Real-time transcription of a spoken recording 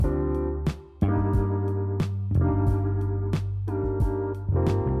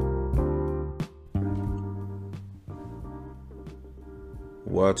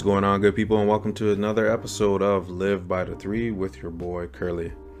What's going on, good people, and welcome to another episode of Live by the Three with your boy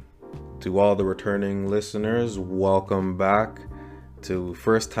Curly. To all the returning listeners, welcome back. To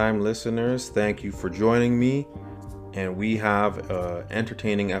first-time listeners, thank you for joining me, and we have an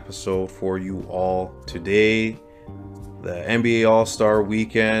entertaining episode for you all today. The NBA All-Star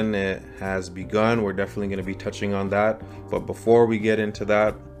Weekend has begun. We're definitely going to be touching on that, but before we get into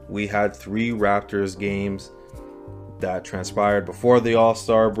that, we had 3 Raptors games that transpired before the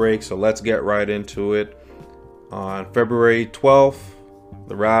All-Star break, so let's get right into it. On February 12th,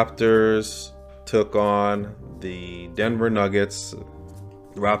 the Raptors took on the Denver Nuggets.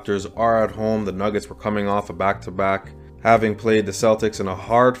 The Raptors are at home. The Nuggets were coming off a back-to-back, having played the Celtics in a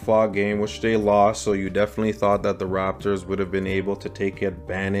hard-fought game, which they lost, so you definitely thought that the Raptors would have been able to take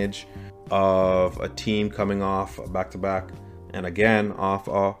advantage of a team coming off a back-to-back, and again, off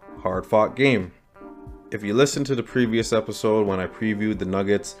a hard-fought game. If you listened to the previous episode when I previewed the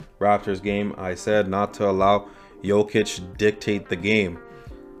Nuggets-Raptors game, I said not to allow Jokic dictate the game.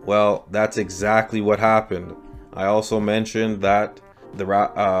 Well, that's exactly what happened. I also mentioned that the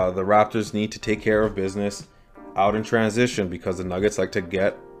Raptors need to take care of business out in transition because the Nuggets like to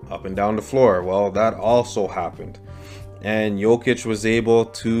get up and down the floor. Well, that also happened. And Jokic was able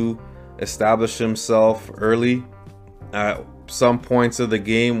to establish himself early. At some points of the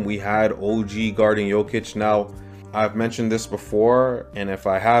game, we had OG guarding Jokic. Now, I've mentioned this before, and if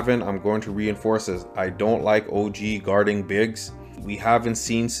I haven't, I'm going to reinforce this. I don't like OG guarding bigs. We haven't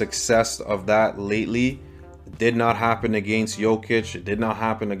seen success of that lately. It did not happen against Jokic. It did not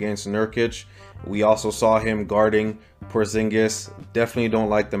happen against Nurkic. We also saw him guarding Porzingis. Definitely don't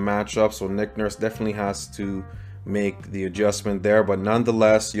like the matchup, so Nick Nurse definitely has to make the adjustment there. But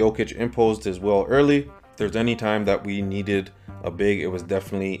nonetheless, Jokic imposed his will early. If there's any time that we needed a big, it was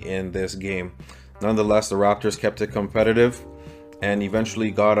definitely in this game. Nonetheless, the Raptors kept it competitive and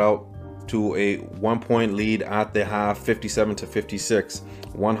eventually got out to a 1-point lead at the half, 57-56.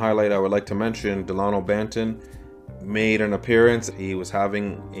 One highlight I would like to mention, Delano Banton made an appearance. He was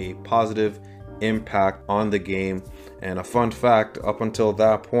having a positive impact on the game. And a fun fact, up until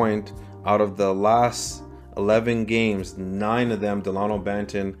that point, out of the last 11 games, 9 of them, Delano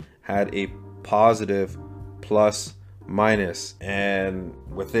Banton had a positive plus minus, and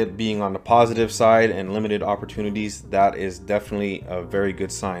with it being on the positive side and limited opportunities, that is definitely a very good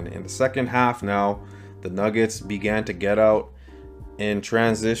sign. In the second half now, the Nuggets began to get out in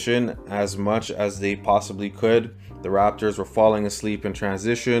transition as much as they possibly could. The Raptors were falling asleep in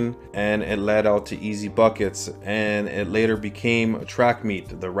transition, and it led out to easy buckets, and it later became a track meet.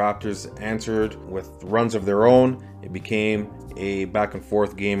 The Raptors answered with runs of their own. It became a back and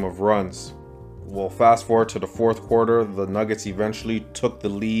forth game of runs. Well, fast forward to the fourth quarter, the Nuggets eventually took the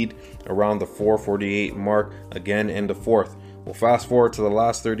lead around the 4:48 mark again in the fourth. Well, fast forward to the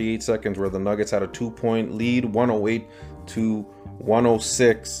last 38 seconds where the Nuggets had a 2-point lead,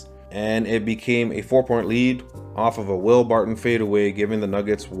 108-106, and it became a 4-point lead off of a Will Barton fadeaway, giving the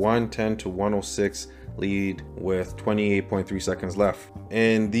Nuggets 110-106 lead with 28.3 seconds left.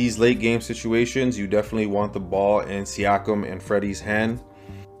 In these late game situations, you definitely want the ball in Siakam and Freddie's hand.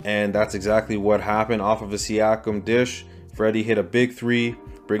 And that's exactly what happened. Off of a Siakam dish, Freddie hit a big 3,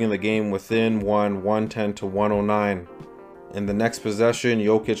 bringing the game within 110-109. In the next possession,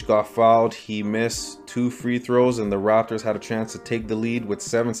 Jokic got fouled. He missed 2 free throws, and the Raptors had a chance to take the lead with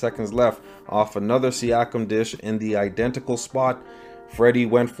 7 seconds left. Off another Siakam dish in the identical spot, Freddie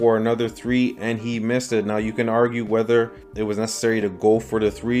went for another 3, and he missed it. Now, you can argue whether it was necessary to go for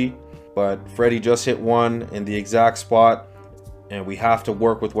the 3, but Freddie just hit one in the exact spot. And we have to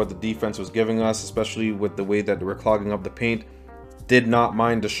work with what the defense was giving us, especially with the way that they were clogging up the paint. Did not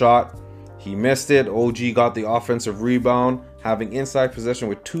mind the shot. He missed it. OG got the offensive rebound, having inside possession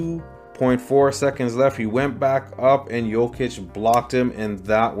with 2.4 seconds left. He went back up and Jokic blocked him, and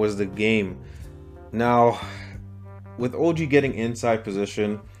that was the game. Now, with OG getting inside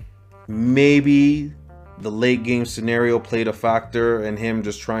position, maybe the late game scenario played a factor in him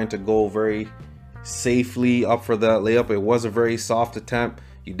just trying to go very safely up for that layup. It was a very soft attempt.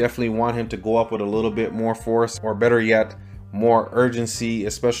 You definitely want him to go up with a little bit more force, or better yet, more urgency,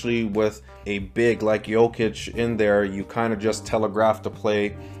 especially with a big like Jokic in there. You kind of just telegraphed the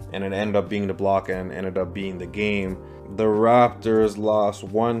play, and it ended up being the block and ended up being the game. The Raptors lost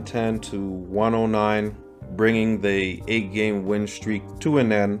 110-109, bringing the 8-game win streak to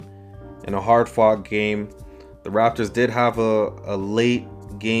an end in a hard-fought game. The Raptors did have a late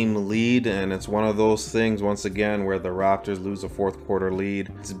game lead, and it's one of those things once again where the Raptors lose a fourth quarter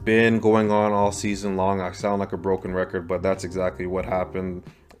lead. It's been going on all season long. I sound like a broken record, but that's exactly what happened.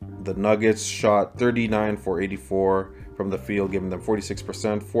 The Nuggets shot 39 for 84 from the field, giving them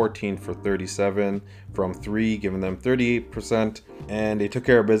 46%, 14 for 37 from 3, giving them 38%. And they took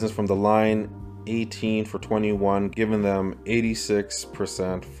care of business from the line, 18 for 21, giving them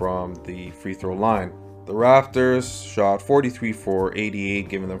 86% from the free throw line. The Raptors shot 43 for 88,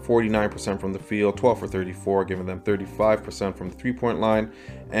 giving them 49% from the field, 12 for 34, giving them 35% from the three-point line.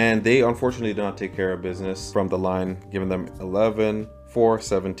 And they unfortunately did not take care of business from the line, giving them 11 for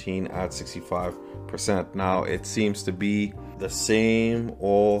 17 at 65%. Now, it seems to be the same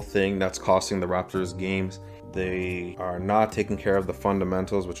old thing that's costing the Raptors games. They are not taking care of the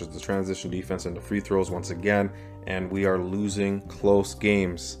fundamentals, which is the transition defense and the free throws once again, and we are losing close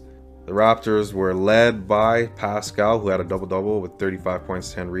games. The Raptors were led by Pascal, who had a double-double with 35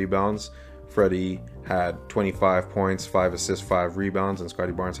 points, 10 rebounds. Freddie had 25 points, 5 assists, 5 rebounds, and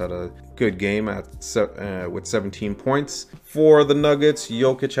Scottie Barnes had a good game with 17 points. For the Nuggets,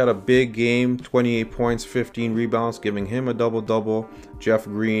 Jokic had a big game, 28 points, 15 rebounds, giving him a double-double. Jeff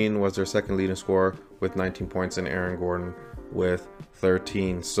Green was their second leading scorer with 19 points, and Aaron Gordon with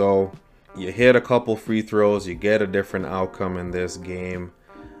 13. So you hit a couple free throws, you get a different outcome in this game.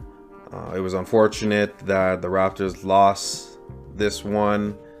 It was unfortunate that the Raptors lost this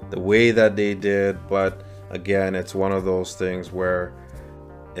one the way that they did, but again, it's one of those things where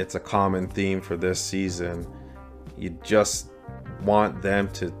it's a common theme for this season. You just want them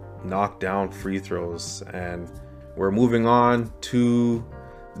to knock down free throws. And we're moving on to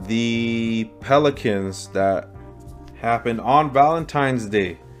the Pelicans that happened on Valentine's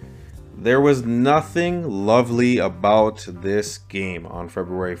Day. There was nothing lovely about this game on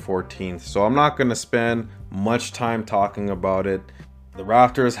February 14th, so I'm not going to spend much time talking about it. The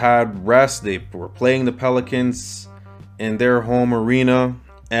Raptors had rest. They were playing the Pelicans in their home arena,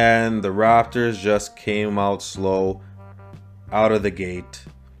 and the Raptors just came out slow out of the gate.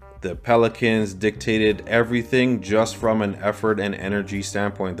 The Pelicans dictated everything just from an effort and energy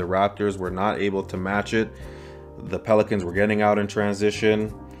standpoint. The Raptors were not able to match it. The Pelicans were getting out in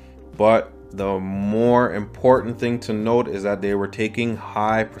transition. But the more important thing to note is that they were taking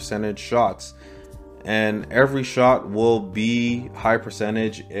high percentage shots. And every shot will be high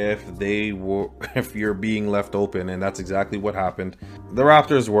percentage if you're being left open. And that's exactly what happened. The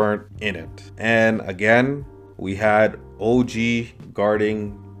Raptors weren't in it. And again, we had OG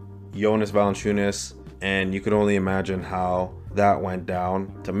guarding Jonas Valanciunas. And you could only imagine how that went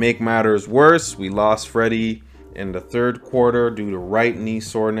down. To make matters worse, we lost Freddie in the third quarter due to right knee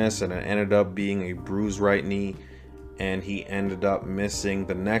soreness, and it ended up being a bruised right knee, and he ended up missing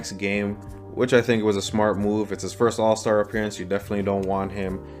the next game, which I think was a smart move. It's his first All-Star appearance. You definitely don't want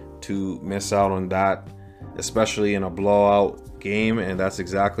him to miss out on that, especially in a blowout game, and that's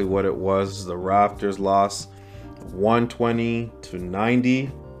exactly what it was. The Raptors lost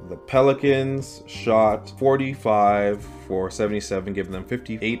 120-90. The Pelicans shot 45 for 77, giving them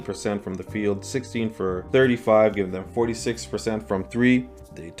 58% from the field, 16 for 35, giving them 46% from 3.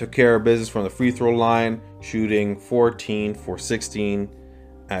 They took care of business from the free throw line, shooting 14 for 16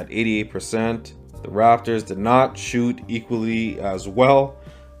 at 88%. The Raptors did not shoot equally as well.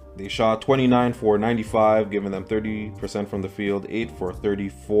 They shot 29 for 95, giving them 30% from the field, 8 for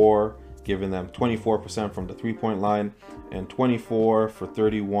 34, giving them 24% from the three-point line, and 24 for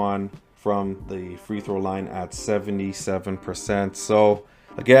 31 from the free throw line at 77%. So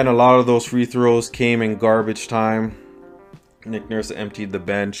again, a lot of those free throws came in garbage time. Nick Nurse emptied the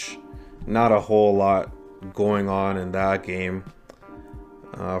bench. Not a whole lot going on in that game.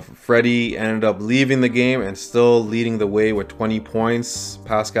 Freddie ended up leaving the game and still leading the way with 20 points.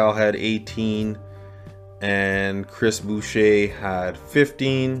 Pascal had 18, and Chris Boucher had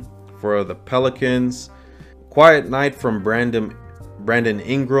 15 for the Pelicans. Quiet night from Brandon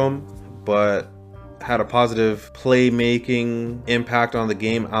Ingram, but had a positive playmaking impact on the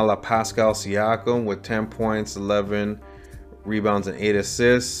game a la Pascal Siakam with 10 points, 11 rebounds, and 8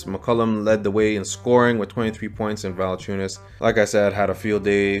 assists. McCollum led the way in scoring with 23 points, and Valanciunas, like I said, had a field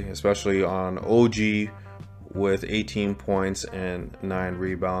day, especially on OG with 18 points and 9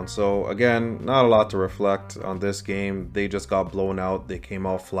 rebounds. So again, not a lot to reflect on this game. They just got blown out. They came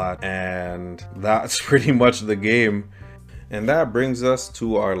out flat, and that's pretty much the game. And that brings us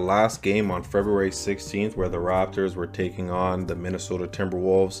to our last game on February 16th, where the Raptors were taking on the Minnesota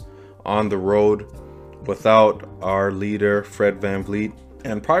Timberwolves on the road without our leader, Fred VanVleet.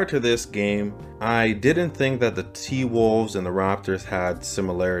 And prior to this game, I didn't think that the T-Wolves and the Raptors had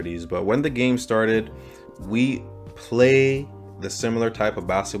similarities, but when the game started, we play the similar type of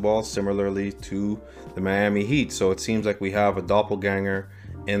basketball similarly to the Miami Heat. So it seems like we have a doppelganger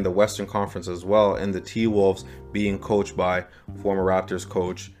in the Western Conference as well, and the T-Wolves being coached by former Raptors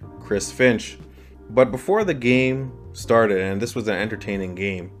coach Chris Finch. But before the game started, and this was an entertaining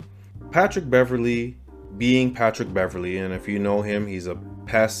game, Patrick Beverley, being Patrick Beverley, and if you know him, he's a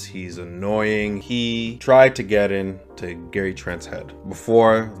pest, he's annoying. He tried to get into Gary Trent's head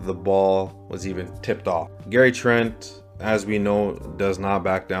before the ball was even tipped off. Gary Trent, as we know, does not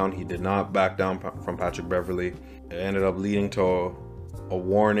back down. He did not back down from Patrick Beverley. It ended up leading to a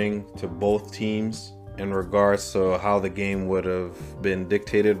warning to both teams in regards to how the game would have been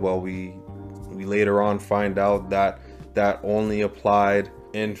dictated. Well, we later on find out that that only applied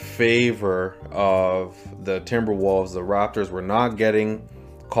in favor of the Timberwolves. The Raptors were not getting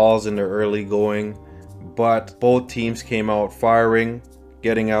calls in the early going, but both teams came out firing,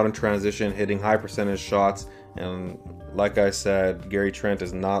 getting out in transition, hitting high percentage shots. And like I said, Gary Trent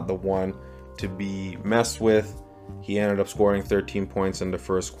is not the one to be messed with. He ended up scoring 13 points in the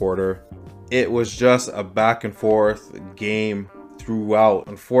first quarter. It was just a back and forth game throughout.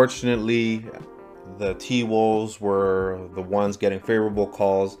 Unfortunately, the T-Wolves were the ones getting favorable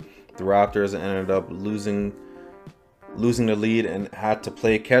calls. The Raptors ended up losing the lead and had to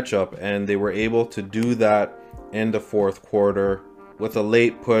play catch up, and they were able to do that in the fourth quarter with a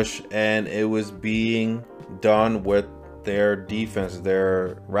late push, and it was being done with their defense.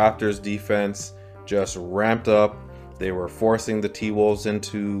 Their Raptors defense just ramped up. They were forcing the T-Wolves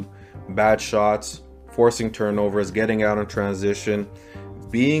into bad shots, forcing turnovers, getting out in transition,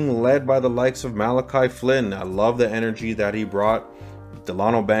 being led by the likes of Malachi Flynn. I love the energy that he brought.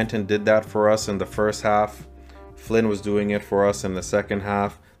 Delano Banton did that for us in the first half. Flynn was doing it for us in the second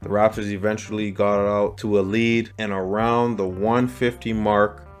half. The Raptors eventually got out to a lead, and around the 150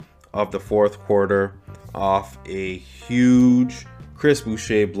 mark of the fourth quarter, off a huge Chris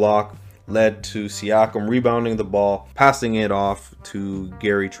Boucher block, led to Siakam rebounding the ball, passing it off to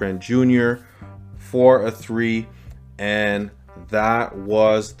Gary Trent Jr. for a three, and that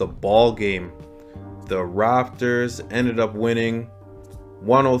was the ball game. The Raptors ended up winning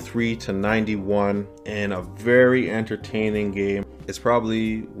 103-91 in a very entertaining game. It's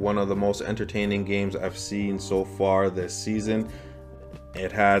probably one of the most entertaining games I've seen so far this season.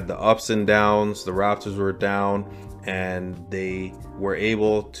 It had the ups and downs. The Raptors were down, and they were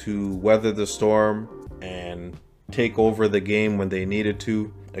able to weather the storm and take over the game when they needed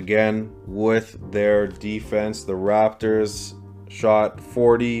to. Again, with their defense, the Raptors shot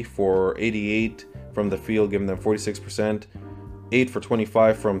 40 for 88 from the field, giving them 46%, 8 for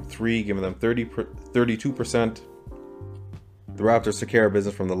 25 from 3, giving them 32%. The Raptors took care of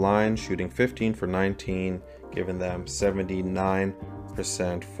business from the line, shooting 15 for 19, giving them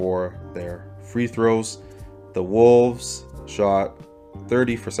 79% for their free throws. The Wolves shot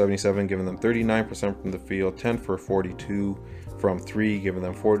 30 for 77, giving them 39% from the field, 10 for 42 from 3, giving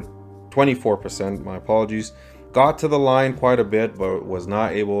them 24%. My apologies. Got to the line quite a bit, but was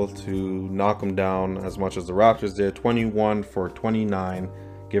not able to knock them down as much as the Raptors did. 21 for 29,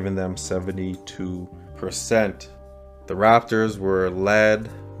 giving them 72%. The Raptors were led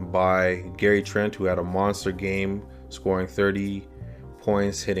by Gary Trent, who had a monster game, scoring 30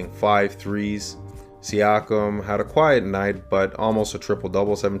 points, hitting 5 threes. Siakam had a quiet night, but almost a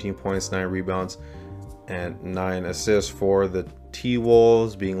triple-double, 17 points, 9 rebounds, and 9 assists for the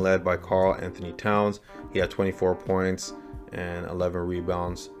T-Wolves, being led by Karl Anthony Towns. He had 24 points and 11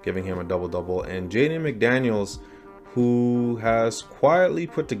 rebounds, giving him a double-double. And Jaden McDaniels, who has quietly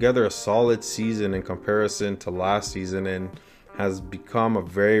put together a solid season in comparison to last season and has become a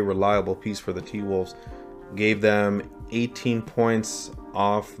very reliable piece for the T-Wolves, gave them 18 points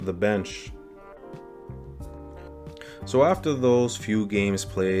off the bench. So after those few games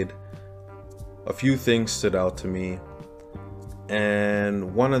played, a few things stood out to me,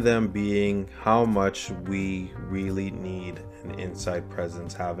 and one of them being how much we really need an inside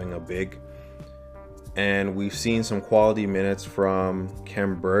presence, having a big. And we've seen some quality minutes from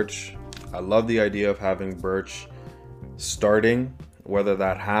Khem Birch. I love the idea of having Birch starting. Whether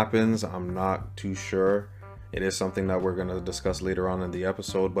that happens, I'm not too sure. It is something that we're going to discuss later on in the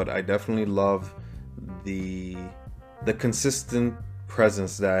episode, but I definitely love the consistent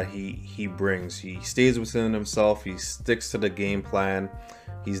presence that he brings. He stays within himself. He sticks to the game plan.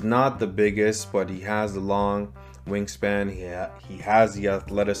 He's not the biggest, but he has the long wingspan. He has the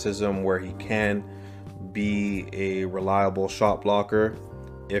athleticism where he can be a reliable shot blocker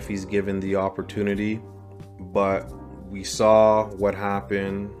if he's given the opportunity. But we saw what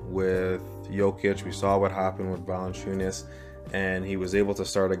happened with Jokic. We saw what happened with Valanciunas, and he was able to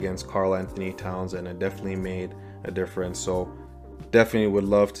start against Karl Anthony Towns, and it definitely made a difference. So definitely would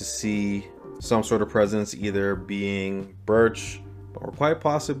love to see some sort of presence, either being Birch or quite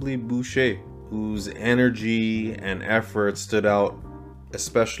possibly Boucher, whose energy and effort stood out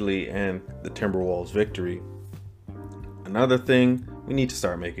especially in the Timberwolves victory. Another thing, we need to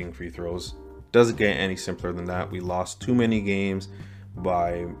start making free throws. Doesn't get any simpler than that. We lost too many games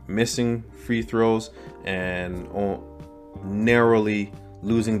by missing free throws and narrowly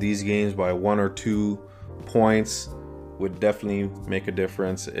losing these games by 1 or 2 points would definitely make a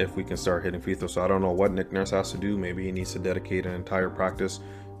difference if we can start hitting free throws. So I don't know what Nick Nurse has to do. Maybe he needs to dedicate an entire practice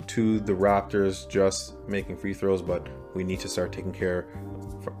to the Raptors just making free throws, but we need to start taking care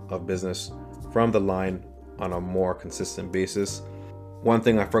of business from the line on a more consistent basis. One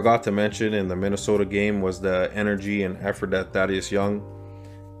thing I forgot to mention in the Minnesota game was the energy and effort that Thaddeus Young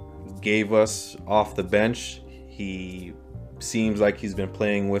gave us off the bench. He seems like he's been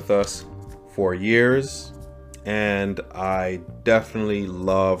playing with us for years, and I definitely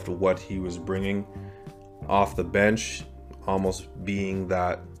loved what he was bringing off the bench, almost being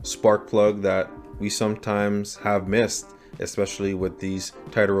that spark plug that we sometimes have missed, especially with these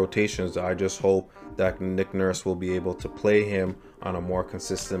tighter rotations. I just hope that Nick Nurse will be able to play him on a more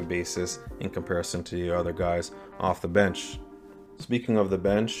consistent basis in comparison to the other guys off the bench. Speaking of the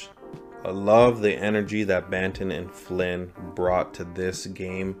bench, I love the energy that Banton and Flynn brought to this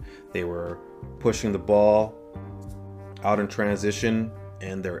game. They were pushing the ball out in transition,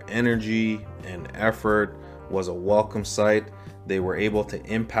 and their energy and effort was a welcome sight. They were able to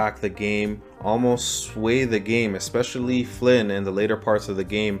impact the game, almost sway the game, especially Flynn in the later parts of the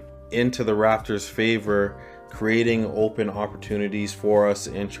game, into the Raptors' favor, creating open opportunities for us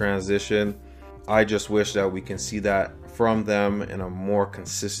in transition. I just wish that we can see that from them in a more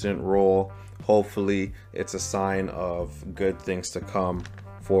consistent role. Hopefully, it's a sign of good things to come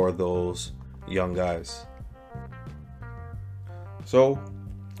for those young guys. So,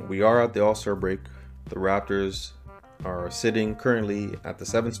 we are at the All-Star break. The Raptors are sitting currently at the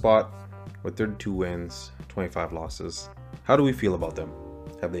 7th spot with 32 wins, 25 losses. How do we feel about them?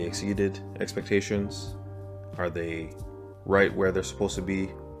 Have they exceeded expectations? Are they right where they're supposed to be?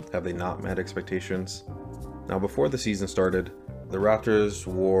 Have they not met expectations? Now, before the season started, the Raptors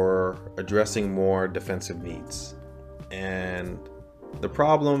were addressing more defensive needs. And the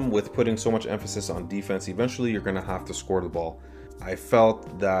problem with putting so much emphasis on defense, eventually you're going to have to score the ball. I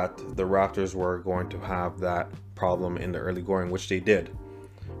felt that the Raptors were going to have that problem in the early going, which they did.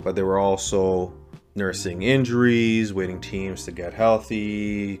 But they were also nursing injuries, waiting teams to get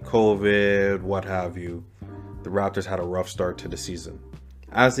healthy, COVID, what have you. The Raptors had a rough start to the season.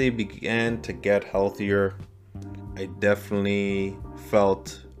 As they began to get healthier, I definitely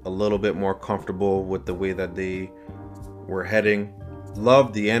felt a little bit more comfortable with the way that they were heading.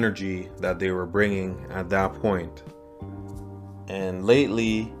 Loved the energy that they were bringing at that point. And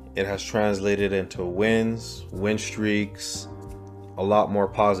lately, it has translated into wins, win streaks, a lot more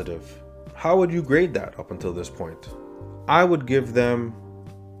positive. How would you grade that up until this point? I would give them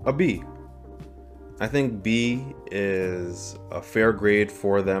a B. I think B is a fair grade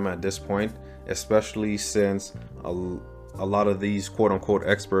for them at this point, especially since a lot of these quote-unquote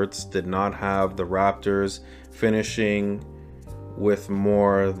experts did not have the Raptors finishing with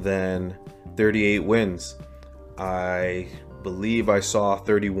more than 38 wins. I believe I saw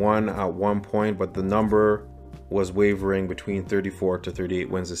 31 at one point, but the number was wavering between 34 to 38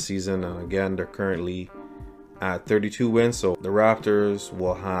 wins this season. And again, they're currently at 32 wins, so the Raptors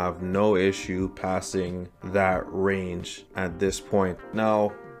will have no issue passing that range at this point.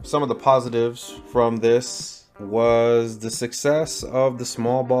 Now, some of the positives from this was the success of the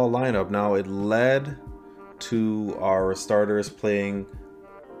small ball lineup. Now, it led to our starters playing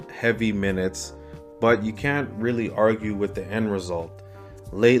heavy minutes, but you can't really argue with the end result.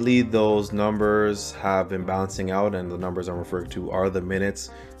 Lately, those numbers have been bouncing out, and the numbers I'm referring to are the minutes.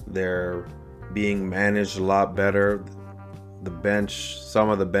 They're being managed a lot better. The bench, some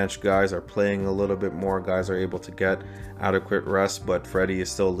of the bench guys are playing a little bit more. Guys are able to get adequate rest, but Freddie is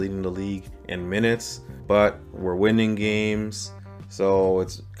still leading the league in minutes. But we're winning games, so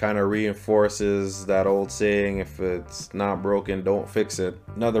it's kind of reinforces that old saying, if it's not broken, don't fix it.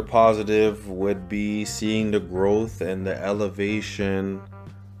 Another positive would be seeing the growth and the elevation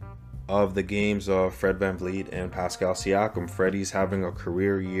of the games of Fred VanVleet and Pascal Siakam. Freddie's having a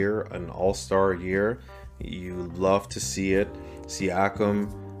career year, an all-star year. You love to see it.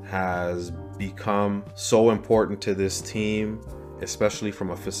 Siakam has become so important to this team, especially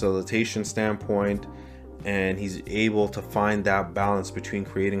from a facilitation standpoint, and he's able to find that balance between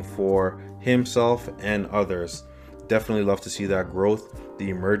creating for himself and others. Definitely love to see that growth. The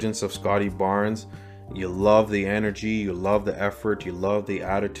emergence of Scottie Barnes. You love the energy, you love the effort, you love the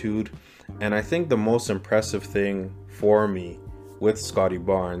attitude. And I think the most impressive thing for me with Scottie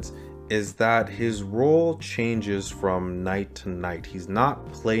Barnes is that his role changes from night to night. He's not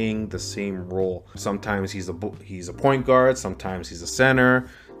playing the same role. Sometimes he's a point guard, sometimes he's a center,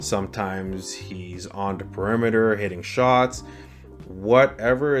 sometimes he's on the perimeter hitting shots.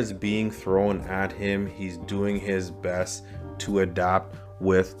 Whatever is being thrown at him, he's doing his best to adapt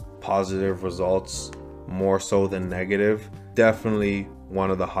with positive results more so than negative. Definitely one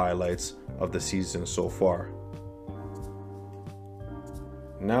of the highlights of the season so far.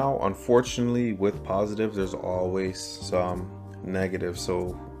 Now, unfortunately, with positives, there's always some negatives.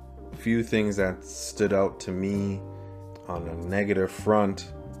 So a few things that stood out to me on a negative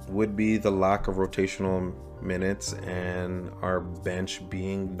front would be the lack of rotational minutes and our bench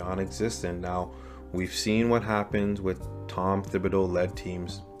being non-existent. Now, we've seen what happens with Tom Thibodeau-led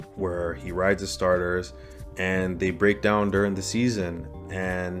teams where he rides the starters and they break down during the season,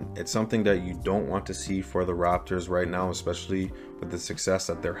 and it's something that you don't want to see for the Raptors right now, especially with the success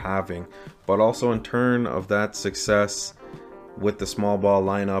that they're having. But also in turn of that success with the small ball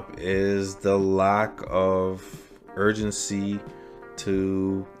lineup is the lack of urgency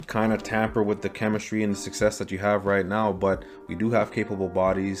to kind of tamper with the chemistry and the success that you have right now. But we do have capable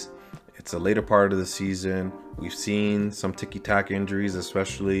bodies. It's a later part of the season. We've seen some ticky-tack injuries,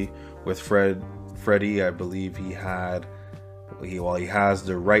 especially with Freddie. I believe he has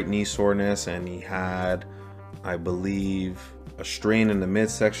the right knee soreness, and he had, I believe, a strain in the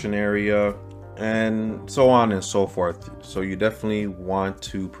midsection area, and so on and so forth. So you definitely want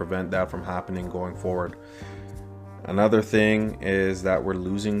to prevent that from happening going forward. Another thing is that we're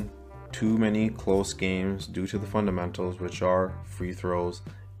losing too many close games due to the fundamentals, which are free throws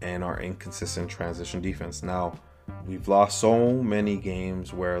and our inconsistent transition defense. Now, we've lost so many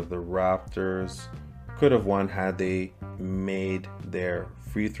games where the Raptors could have won had they made their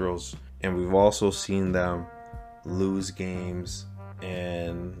free throws, and we've also seen them lose games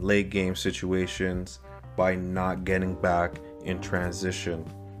in late game situations by not getting back in transition.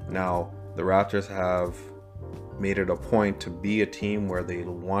 Now, the Raptors have made it a point to be a team where they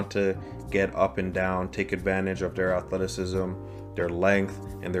want to get up and down, take advantage of their athleticism, their length,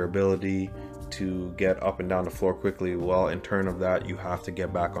 and their ability to get up and down the floor quickly. Well, in turn of that, you have to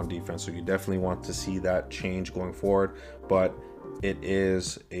get back on defense. So you definitely want to see that change going forward, but it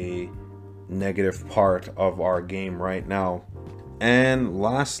is a negative part of our game right now. And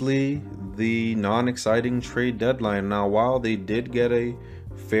lastly, the non-exciting trade deadline. Now, while they did get a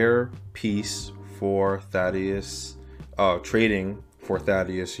fair piece for trading for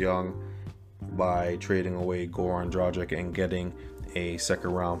Thaddeus Young by trading away Goran Dragic and getting a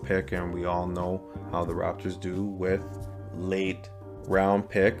second round pick, and we all know how the Raptors do with late round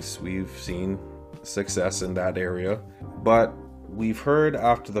picks. We've seen success in that area, but we've heard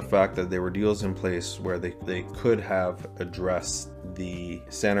after the fact that there were deals in place where they could have addressed the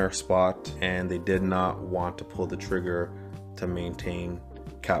center spot, and they did not want to pull the trigger to maintain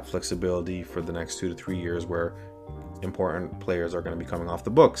cap flexibility for the next 2 to 3 years where important players are going to be coming off the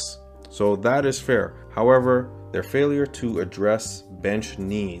books. So that is fair. However, their failure to address bench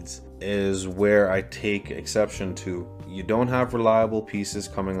needs is where I take exception to. You don't have reliable pieces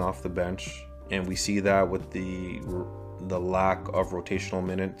coming off the bench, and we see that with the lack of rotational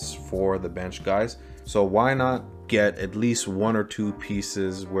minutes for the bench guys. So why not get at least 1 or 2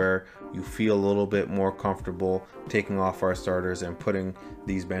 pieces where you feel a little bit more comfortable taking off our starters and putting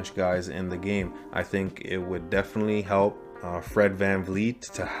these bench guys in the game? I think it would definitely help Fred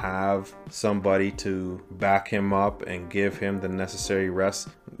VanVleet to have somebody to back him up and give him the necessary rest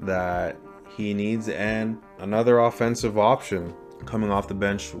that he needs, and another offensive option coming off the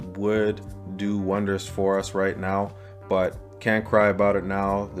bench would do wonders for us right now. But can't cry about it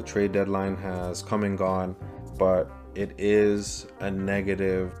now. The trade deadline has come and gone, but it is a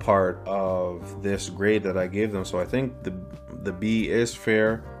negative part of this grade that I gave them. So I think the B is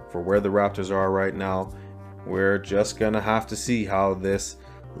fair for where the Raptors are right now. We're just gonna have to see how this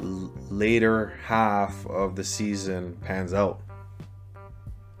later half of the season pans out.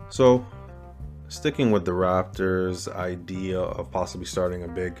 So, sticking with the Raptors' idea of possibly starting a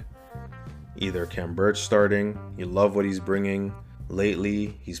big, either Khem Birch starting, you love what he's bringing.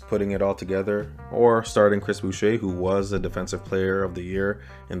 Lately, he's putting it all together, or starting Chris Boucher, who was a Defensive Player of the Year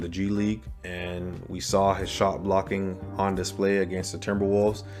in the G League, and we saw his shot blocking on display against the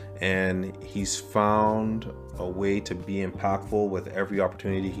Timberwolves, and he's found a way to be impactful with every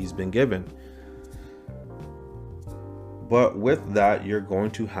opportunity he's been given. But with that, you're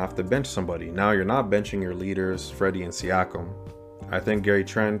going to have to bench somebody. Now, you're not benching your leaders, Freddie and Siakam. I think Gary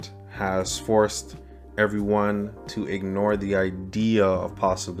Trent has forced everyone to ignore the idea of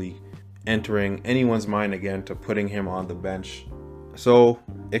possibly entering anyone's mind again to putting him on the bench So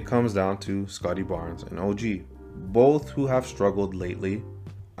it comes down to Scottie Barnes and OG, both who have struggled lately.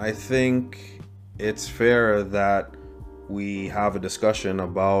 I think it's fair that we have a discussion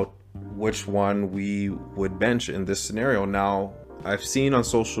about which one we would bench in this scenario. Now, I've seen on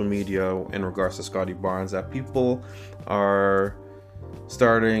social media in regards to Scottie Barnes that people are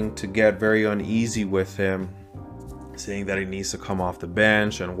starting to get very uneasy with him, saying that he needs to come off the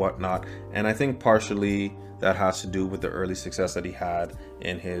bench and whatnot. And I think partially that has to do with the early success that he had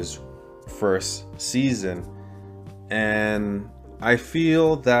in his first season. And I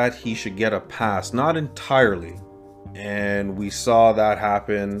feel that he should get a pass, not entirely. And we saw that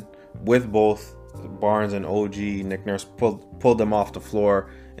happen with both Barnes and OG. Nick Nurse pulled them off the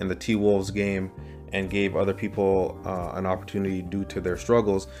floor in the T-Wolves game and gave other people an opportunity due to their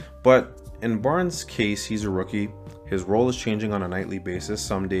struggles. But in Barnes' case, he's a rookie. His role is changing on a nightly basis.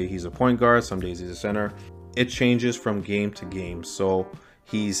 Some day he's a point guard, some days he's a center. It changes from game to game. So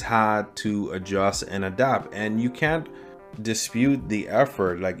he's had to adjust and adapt. And you can't dispute the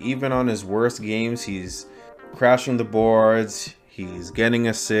effort. Like, even on his worst games, he's crashing the boards, he's getting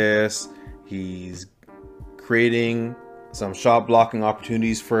assists, he's creating some shot blocking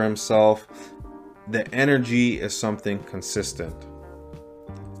opportunities for himself. The energy is something consistent.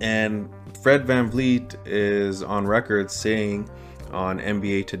 And Fred VanVleet is on record saying on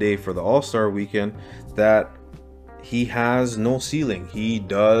NBA Today for the All-Star weekend that he has no ceiling. He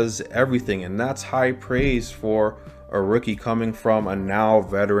does everything, and that's high praise for a rookie coming from a now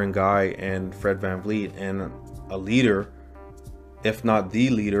veteran guy and Fred VanVleet, and a leader, if not the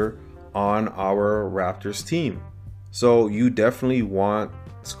leader, on our Raptors team. So you definitely want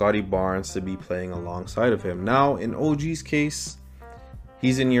Scottie Barnes to be playing alongside of him. Now, in OG's case,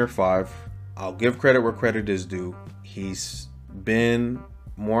 he's in year 5. I'll give credit where credit is due. He's been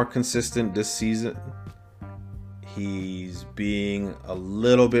more consistent this season. He's being a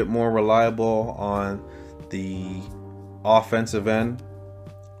little bit more reliable on the offensive end.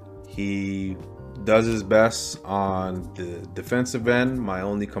 He does his best on the defensive end. My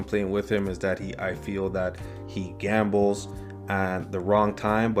only complaint with him is that I feel that he gambles at the wrong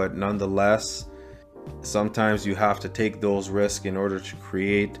time, but nonetheless, sometimes you have to take those risks in order to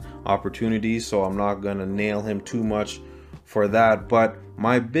create opportunities. So I'm not going to nail him too much for that. But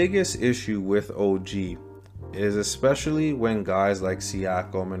my biggest issue with OG is, especially when guys like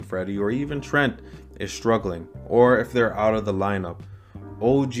Siakam and Freddie or even Trent is struggling, or if they're out of the lineup,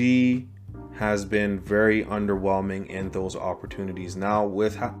 OG has been very underwhelming in those opportunities. Now,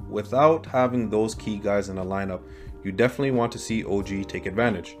 without having those key guys in the lineup, you definitely want to see OG take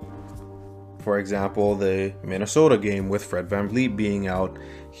advantage. For example, the Minnesota game with Fred VanVleet being out,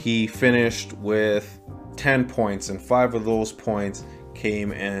 he finished with 10 points, and 5 of those points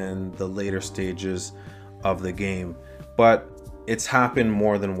came in the later stages of the game. But it's happened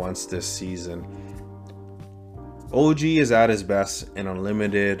more than once this season. OG is at his best in a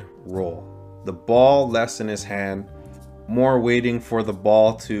limited role. The ball less in his hand, more waiting for the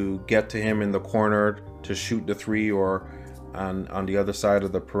ball to get to him in the corner to shoot the 3 or on the other side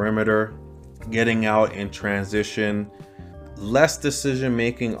of the perimeter, getting out in transition. Less decision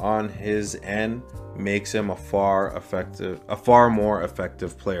making on his end makes him a far more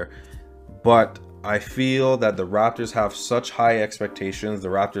effective player. But I feel that the Raptors have such high expectations. The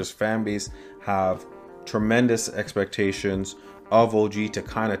Raptors fan base have tremendous expectations of OG to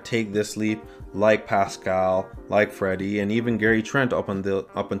kind of take this leap, like Pascal, like Freddie, and even Gary Trent up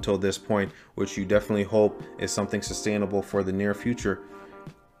until this point, which you definitely hope is something sustainable for the near future.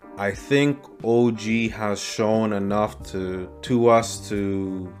 I think OG has shown enough to us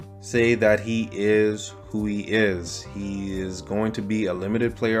to say that he is who he is. He is going to be a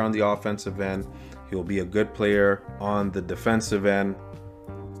limited player on the offensive end. He'll be a good player on the defensive end.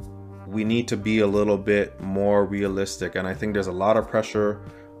 We need to be a little bit more realistic, and I think there's a lot of pressure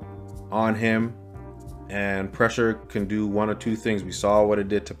on him, and pressure can do one of two things. We saw what it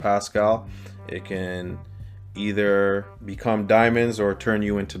did to Pascal. It can either become diamonds or turn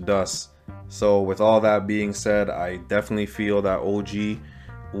you into dust. So with all that being said, I definitely feel that OG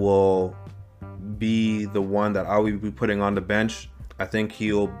will be the one that I will be putting on the bench. I think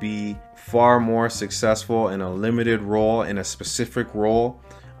he'll be far more successful in a limited role, in a specific role.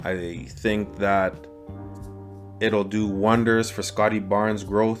 I think that it'll do wonders for Scottie Barnes'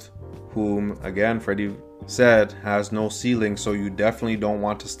 growth, whom, again, Freddie said has no ceiling, so you definitely don't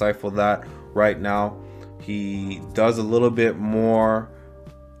want to stifle that right now. He does a little bit more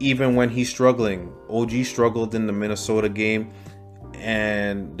even when he's struggling. OG struggled in the Minnesota game,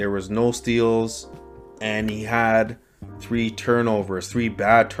 and there was no steals, and he had 3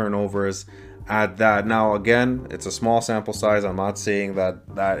 bad turnovers at that. Now, again, it's a small sample size. I'm not saying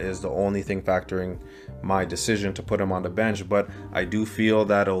that that is the only thing factoring my decision to put him on the bench, but I do feel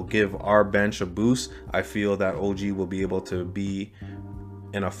that it'll give our bench a boost. I feel that OG will be able to be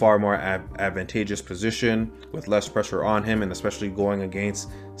in a far more advantageous position with less pressure on him, and especially going against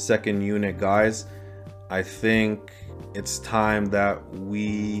second unit guys. I think it's time that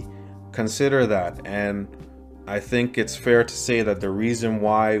we consider that, and I think it's fair to say that the reason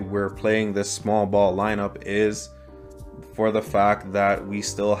why we're playing this small ball lineup is for the fact that we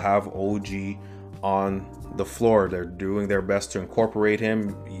still have OG on the floor. They're doing their best to incorporate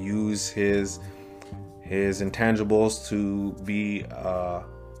him, use his intangibles to be a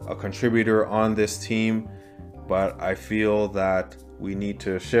contributor on this team. But I feel that we need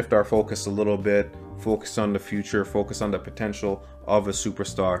to shift our focus a little bit, focus on the future, focus on the potential of a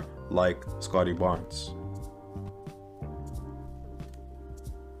superstar like Scottie Barnes.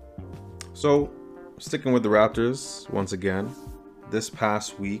 So, sticking with the Raptors once again, this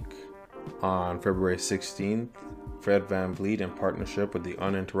past week on February 16th, Fred VanVleet, in partnership with the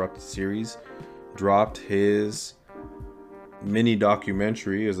Uninterrupted series, dropped his mini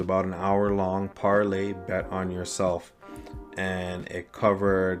documentary. Is about an hour-long parlay bet on yourself, and it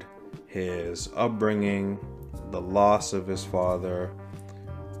covered his upbringing, the loss of his father,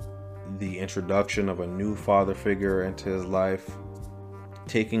 the introduction of a new father figure into his life,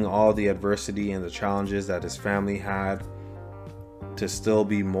 taking all the adversity and the challenges that his family had to still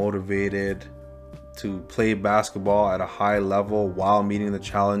be motivated to play basketball at a high level while meeting the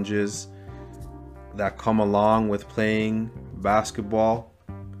challenges that come along with playing basketball,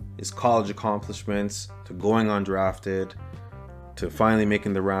 his college accomplishments, to going undrafted, to finally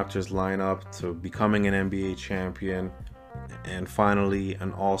making the Raptors lineup, to becoming an NBA champion, and finally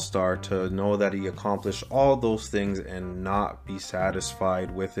an all-star. To know that he accomplished all those things and not be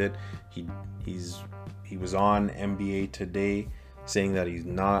satisfied with it. He was on NBA Today saying that he's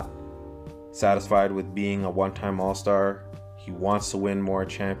not satisfied with being a one-time all-star. He wants to win more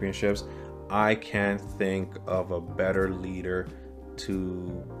championships. I can't think of a better leader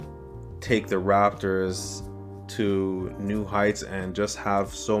to take the Raptors to new heights and just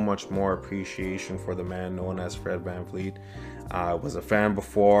have so much more appreciation for the man known as Fred VanVleet. I was a fan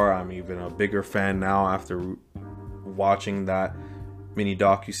before. I'm even a bigger fan now after watching that mini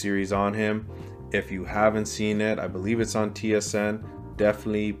docu-series on him. If you haven't seen it, I believe it's on TSN.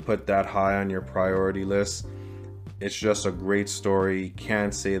 Definitely put that high on your priority list. It's just a great story.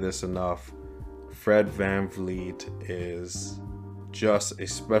 Can't say this enough. Fred VanVleet is just a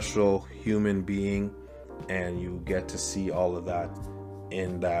special human being, and you get to see all of that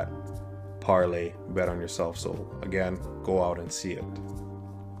in that parlay bet on yourself. So again, go out and see it.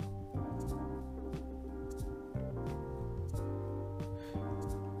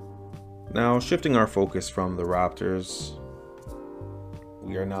 Now, shifting our focus from the Raptors,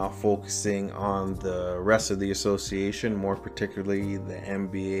 we are now focusing on the rest of the association, more particularly the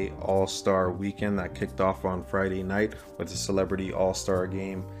NBA All-Star Weekend that kicked off on Friday night with the Celebrity All-Star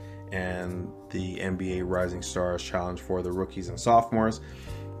Game and the NBA Rising Stars Challenge for the rookies and sophomores.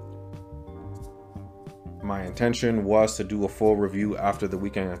 My intention was to do a full review after the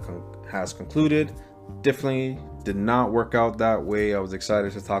weekend has concluded. Definitely did not work out that way. I was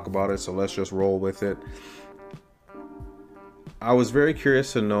excited to talk about it, so let's just roll with it. I was very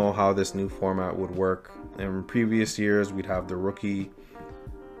curious to know how this new format would work. In previous years, we'd have the rookie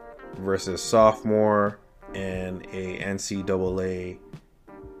versus sophomore in a NCAA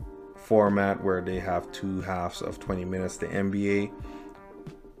format where they have two halves of 20 minutes. The NBA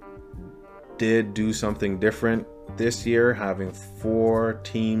did do something different this year, having 4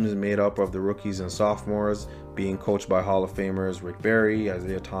 teams made up of the rookies and sophomores, being coached by Hall of Famers Rick Barry,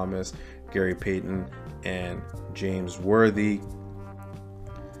 Isaiah Thomas, Gary Payton, and James Worthy.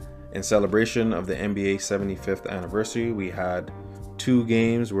 In celebration of the NBA 75th anniversary, we had 2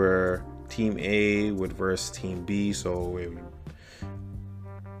 games where Team A would versus Team B.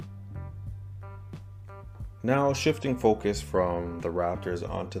 Now, shifting focus from the Raptors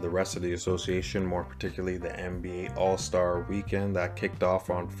onto the rest of the association, more particularly the NBA All-Star Weekend that kicked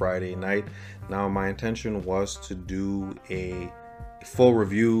off on Friday night. Now, my intention was to do a full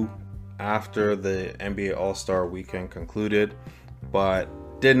review after the NBA All-Star Weekend concluded, but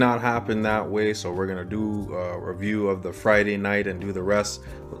did not happen that way. So we're going to do a review of the Friday night and do the rest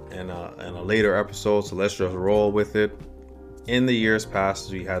in a later episode. So let's just roll with it. In the years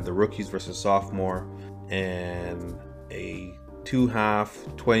past, we had the rookies versus sophomore and a 2-half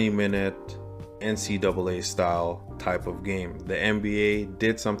 20-minute NCAA style type of game. The NBA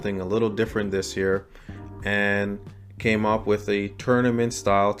did something a little different this year and came up with a tournament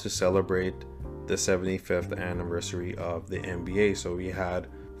style to celebrate the 75th anniversary of the NBA. So we had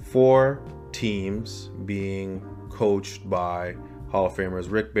 4 teams being coached by Hall of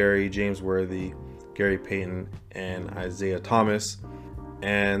Famers Rick Barry, James Worthy, Gary Payton, and Isaiah Thomas.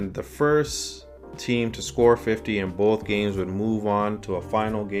 And the first team to score 50 in both games would move on to a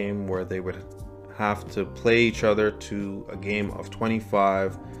final game where they would have to play each other to a game of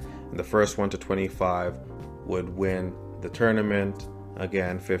 25. And the first one to 25 would win the tournament.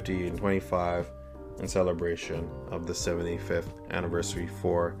 Again, 50 and 25 in celebration of the 75th anniversary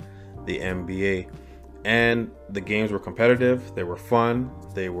for the NBA. And the games were competitive, they were fun,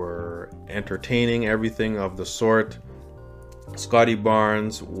 they were entertaining, everything of the sort. Scottie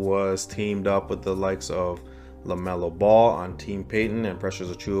Barnes was teamed up with the likes of LaMelo Ball on Team Peyton, and Precious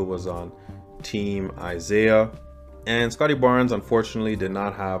Achiuwa was on Team Isaiah. And Scottie Barnes unfortunately did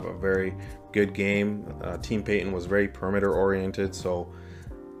not have a very good game. Team Peyton was very perimeter oriented, so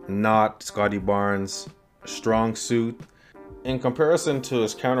not Scottie Barnes' strong suit. In comparison to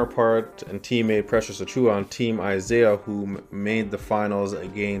his counterpart and teammate Precious Achiuwa on Team Isaiah, who made the finals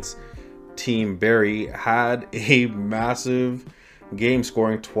against Team Barry, had a massive game,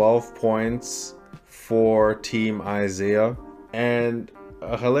 scoring 12 points for Team Isaiah. And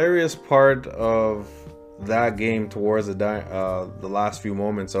a hilarious part of that game, towards the last few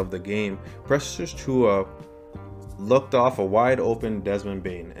moments of the game, Precious Achiuwa looked off a wide open Desmond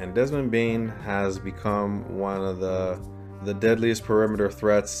Bane, and Desmond Bane has become one of the deadliest perimeter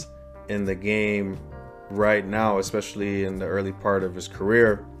threats in the game right now, especially in the early part of his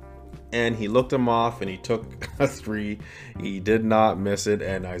career. And he looked him off and he took a 3. He did not miss it,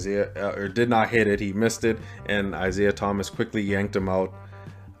 and did not hit it. He missed it, and Isaiah Thomas quickly yanked him out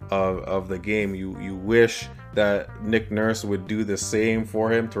of the game. You wish that Nick Nurse would do the same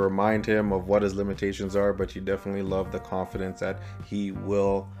for him to remind him of what his limitations are, but you definitely love the confidence that he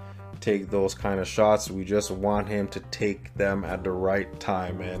will take those kind of shots. We just want him to take them at the right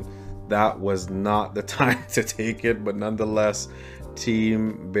time, and that was not the time to take it. But nonetheless,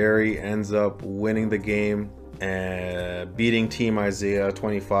 Team Barry ends up winning the game and beating Team Isaiah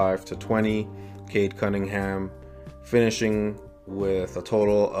 25-20. Cade Cunningham finishing with a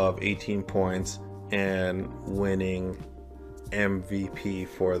total of 18 points and winning MVP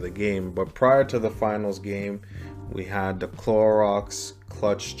for the game. But prior to the finals game, we had the Clorox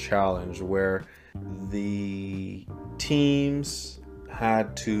Clutch Challenge, where the teams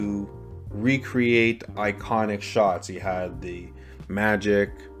had to recreate iconic shots. You had the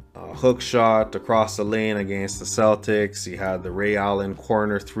Magic hook shot across the lane against the Celtics. You had the Ray Allen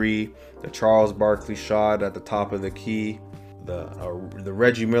corner 3, the Charles Barkley shot at the top of the key, the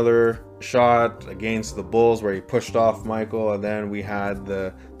Reggie Miller shot against the Bulls where he pushed off Michael, and then we had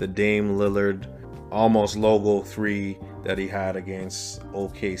the Dame Lillard almost logo 3 that he had against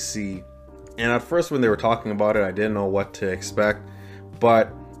OKC. And at first when they were talking about it, I didn't know what to expect,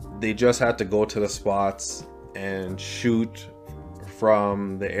 but they just had to go to the spots and shoot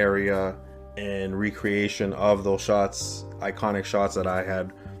from the area in recreation of those shots, iconic shots that I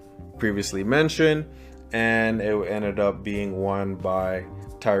had previously mentioned. And it ended up being won by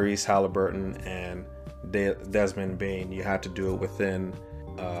Tyrese Halliburton and Desmond Bane. You had to do it within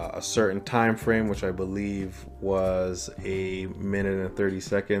a certain time frame, which I believe was 1 minute and 30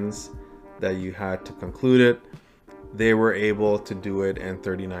 seconds that you had to conclude it. They were able to do it in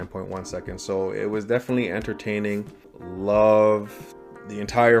 39.1 seconds. So it was definitely entertaining. Love the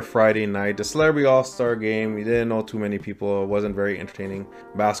entire Friday night. The Celebrity All-Star game, we didn't know too many people. It wasn't very entertaining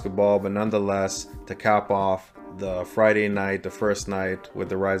basketball, but nonetheless, to cap off the Friday night, the first night with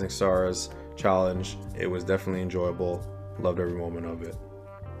the Rising Stars Challenge, it was definitely enjoyable. Loved every moment of it.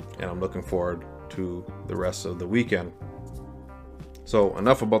 And I'm looking forward to the rest of the weekend. So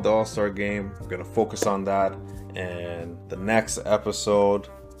enough about the All-Star game. I'm going to focus on that. And the next episode,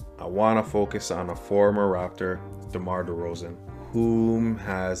 I want to focus on a former Raptor, Demar Derozan, whom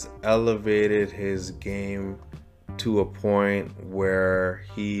has elevated his game to a point where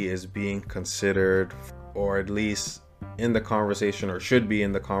he is being considered, or at least in the conversation, or should be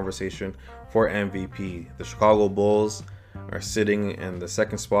in the conversation for MVP. The Chicago Bulls are sitting in the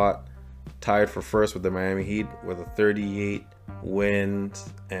second spot, tied for first with the Miami Heat with a 38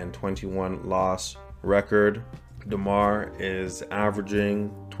 wins and 21 loss record. DeMar is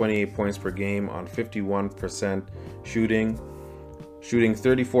averaging 28 points per game on 51% shooting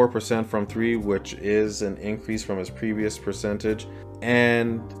 34% from 3, which is an increase from his previous percentage.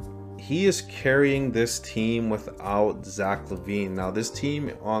 And he is carrying this team without Zach LaVine. Now, this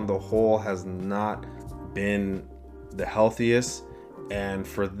team on the whole has not been the healthiest, and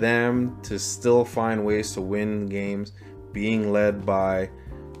for them to still find ways to win games, being led by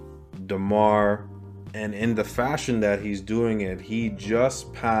DeMar, and in the fashion that he's doing it, he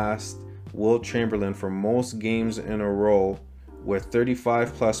just passed Wilt Chamberlain for most games in a row with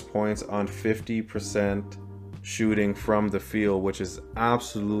 35 plus points on 50% shooting from the field, which is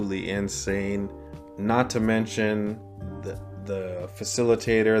absolutely insane. Not to mention the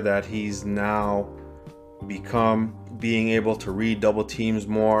facilitator that he's now become, being able to read double teams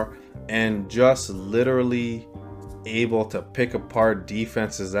more and just literally able to pick apart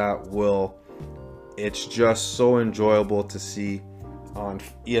defenses at will. It's just so enjoyable to see. On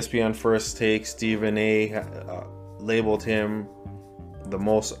ESPN First Take, Stephen A labeled him the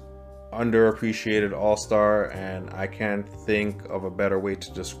most underappreciated all-star, and I can't think of a better way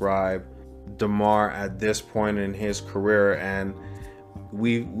to describe DeMar at this point in his career. And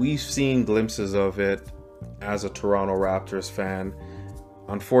we've seen glimpses of it as a Toronto Raptors fan.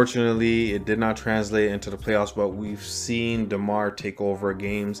 Unfortunately, it did not translate into the playoffs, but we've seen DeMar take over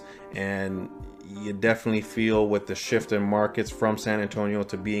games, and you definitely feel with the shift in markets from San Antonio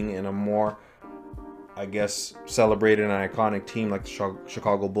to being in a more, I guess, celebrated and iconic team like the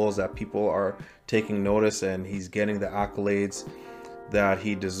Chicago Bulls, that people are taking notice and he's getting the accolades that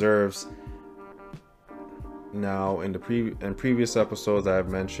he deserves. Now, in previous episodes, I've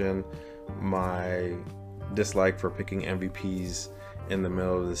mentioned my dislike for picking MVPs in the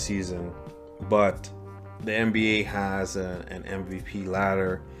middle of the season, but the NBA has an MVP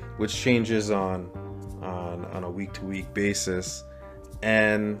ladder which changes on a week-to-week basis,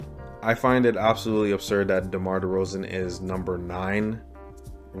 and I find it absolutely absurd that Demar Derozan is number 9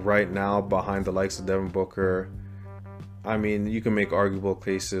 right now, behind the likes of Devin Booker. I mean, you can make arguable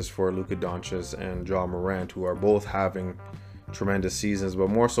cases for Luka Doncic and Ja Morant, who are both having tremendous seasons, but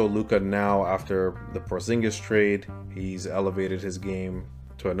more so Luka now after the Porzingis trade. He's elevated his game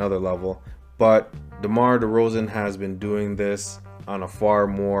to another level, but DeMar Derozan has been doing this on a far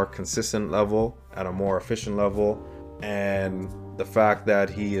more consistent level, at a more efficient level, and the fact that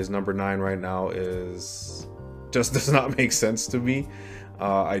he is number 9 right now is just does not make sense to me.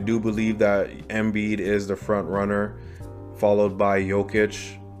 I do believe that Embiid is the front runner, followed by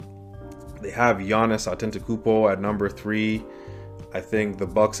Jokic. They have Giannis Antetokounmpo at number 3. I think the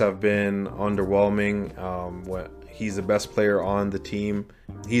Bucks have been underwhelming. He's the best player on the team.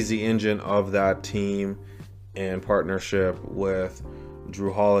 He's the engine of that team in partnership with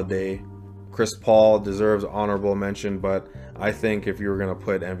Drew Holiday. Chris Paul deserves honorable mention, but I think if you were going to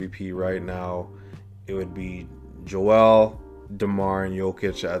put MVP right now, it would be Joel, DeMar, and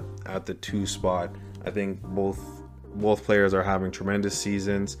Jokic at the 2 spot. I think both players are having tremendous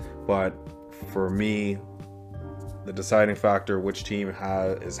seasons, but for me, the deciding factor, which team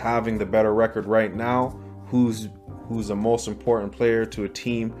is having the better record right now, who's the most important player to a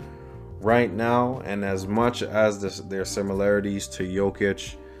team right now, and as much as their similarities to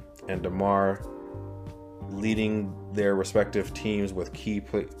Jokic and DeMar leading their respective teams with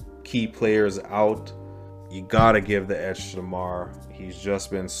key players out, you gotta give the edge to DeMar. He's just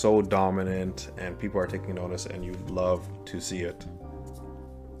been so dominant, and people are taking notice, and you'd love to see it.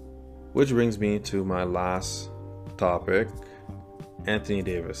 Which brings me to my last topic, Anthony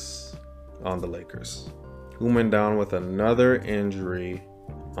Davis on the Lakers, who went down with another injury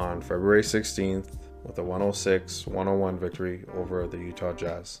on February 16th with a 106-101 victory over the Utah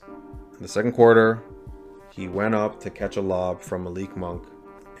Jazz. In the second quarter, he went up to catch a lob from Malik Monk,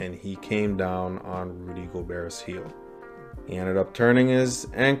 and he came down on Rudy Gobert's heel. He ended up turning his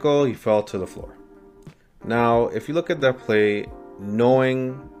ankle. He fell to the floor. Now, if you look at that play,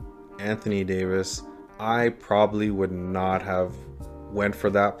 knowing Anthony Davis, I probably would not have went for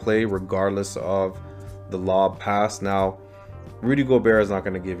that play regardless of the lob pass. Now, Rudy Gobert is not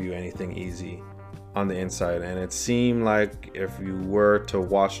going to give you anything easy on the inside, and it seemed like if you were to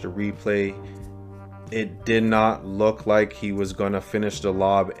watch the replay, it did not look like he was going to finish the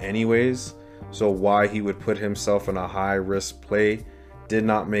lob anyways. So why he would put himself in a high risk play did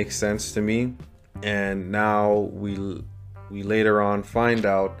not make sense to me. And now we later on find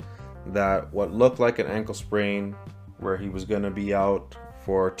out that what looked like an ankle sprain, where he was going to be out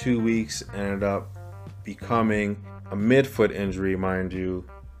for 2 weeks, ended up becoming a midfoot injury, mind you,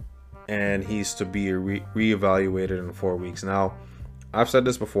 and he's to be reevaluated in 4 weeks. Now, I've said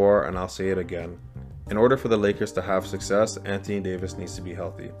this before and I'll say it again. In order for the Lakers to have success, Anthony Davis needs to be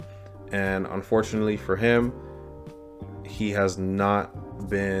healthy. And unfortunately for him, he has not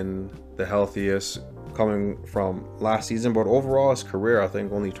been the healthiest coming from last season, but overall his career, I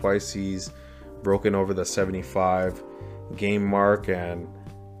think only twice he's broken over the 75 game mark, and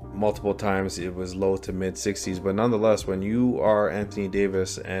multiple times it was low to mid 60s. But nonetheless, when you are Anthony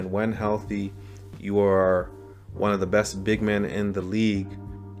Davis and when healthy, you are one of the best big men in the league,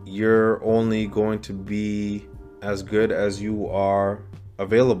 you're only going to be as good as you are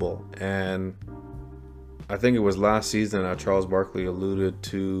available. And I think it was last season that Charles Barkley alluded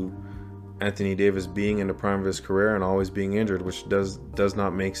to Anthony Davis being in the prime of his career and always being injured, which does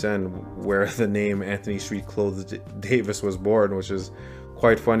not make sense where the name Anthony Street Clothes Davis was born, which is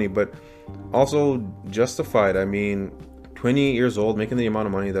quite funny, but also justified. I mean, 28 years old, making the amount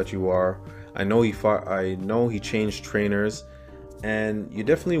of money that you are. I know he changed trainers, and you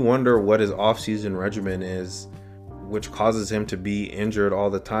definitely wonder what his off-season regimen is, which causes him to be injured all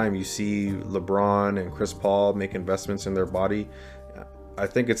the time. You see LeBron and Chris Paul make investments in their body. I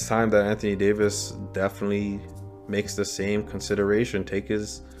think it's time that Anthony Davis definitely makes the same consideration.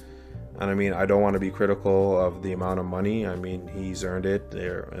 And I mean, I don't want to be critical of the amount of money. I mean, he's earned it.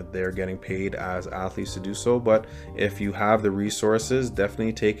 They're getting paid as athletes to do so. But if you have the resources,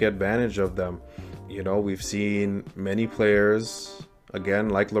 definitely take advantage of them. You know, we've seen many players, again,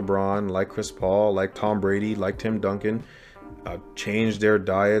 like LeBron, like Chris Paul, like Tom Brady, like Tim Duncan, change their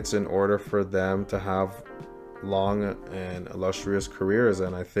diets in order for them to have long and illustrious careers.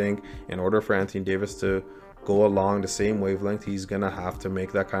 And I think in order for Anthony Davis to go along the same wavelength, he's gonna have to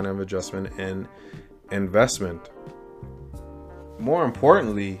make that kind of adjustment and investment. More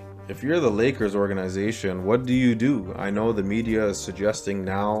importantly, if you're the Lakers organization, what do you do? I know the media is suggesting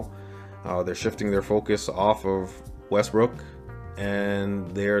now they're shifting their focus off of Westbrook,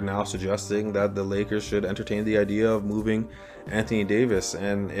 and they're now suggesting that the Lakers should entertain the idea of moving Anthony Davis.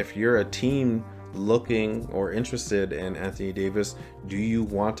 And if you're a team looking or interested in Anthony Davis, do you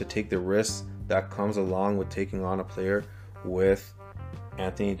want to take the risk that comes along with taking on a player with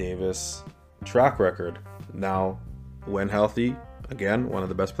Anthony Davis' track record? Now, when healthy, again, one of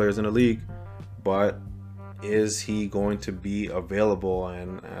the best players in the league, but is he going to be available?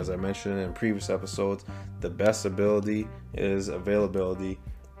 And as I mentioned in previous episodes, the best ability is availability,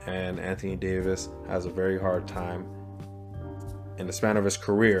 and Anthony Davis has a very hard time in the span of his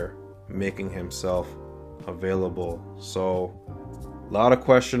career making himself available. So a lot of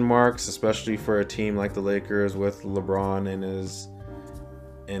question marks, especially for a team like the Lakers with LeBron in his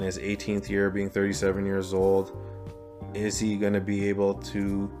 18th year, being 37 years old. Is he going to be able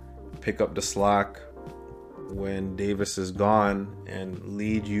to pick up the slack when Davis is gone and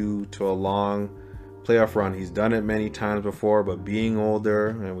lead you to a long playoff run? He's done it many times before, but being older,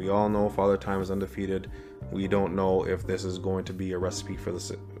 and we all know Father Time is undefeated, we don't know if this is going to be a recipe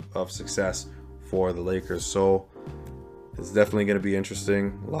of success for the Lakers. So it's definitely going to be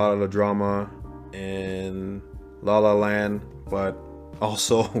interesting. A lot of the drama in La La Land, but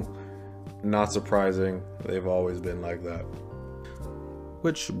also not surprising. They've always been like that.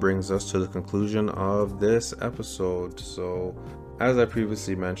 Which brings us to the conclusion of this episode. So, as I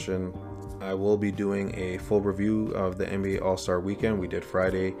previously mentioned, I will be doing a full review of the NBA All-Star Weekend. We did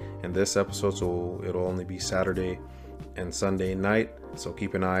Friday in this episode, so it'll only be Saturday and Sunday night. So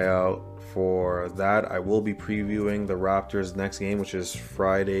keep an eye out for that. I will be previewing the Raptors' next game, which is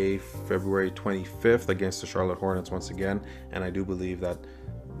Friday, February 25th against the Charlotte Hornets once again. And I do believe that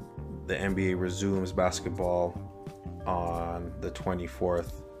the NBA resumes basketball on the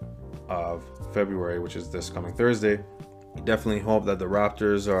 24th of February, which is this coming Thursday. Definitely hope that the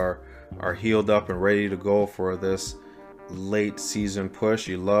Raptors are healed up and ready to go for this late season push.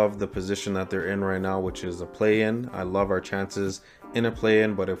 You love the position that they're in right now, which is a play-in. I love our chances in a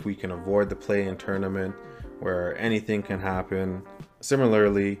play-in, but if we can avoid the play-in tournament where anything can happen,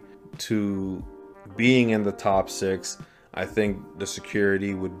 similarly to being in the top 6, I think the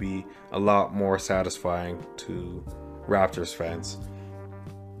security would be a lot more satisfying to Raptors fans.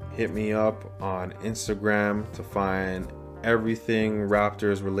 Hit me up on Instagram to find everything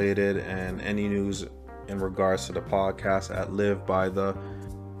Raptors related and any news in regards to the podcast at Live by the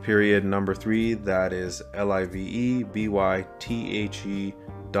number 3. That is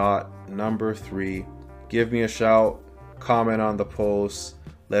LIVEBYTHE.3. Give me a shout, comment on the post,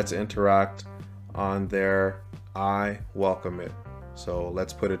 let's interact on there. I welcome it. So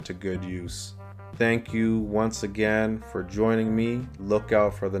let's put it to good use. Thank you once again for joining me. Look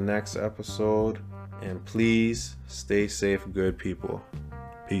out for the next episode. And please stay safe, good people.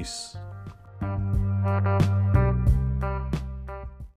 Peace.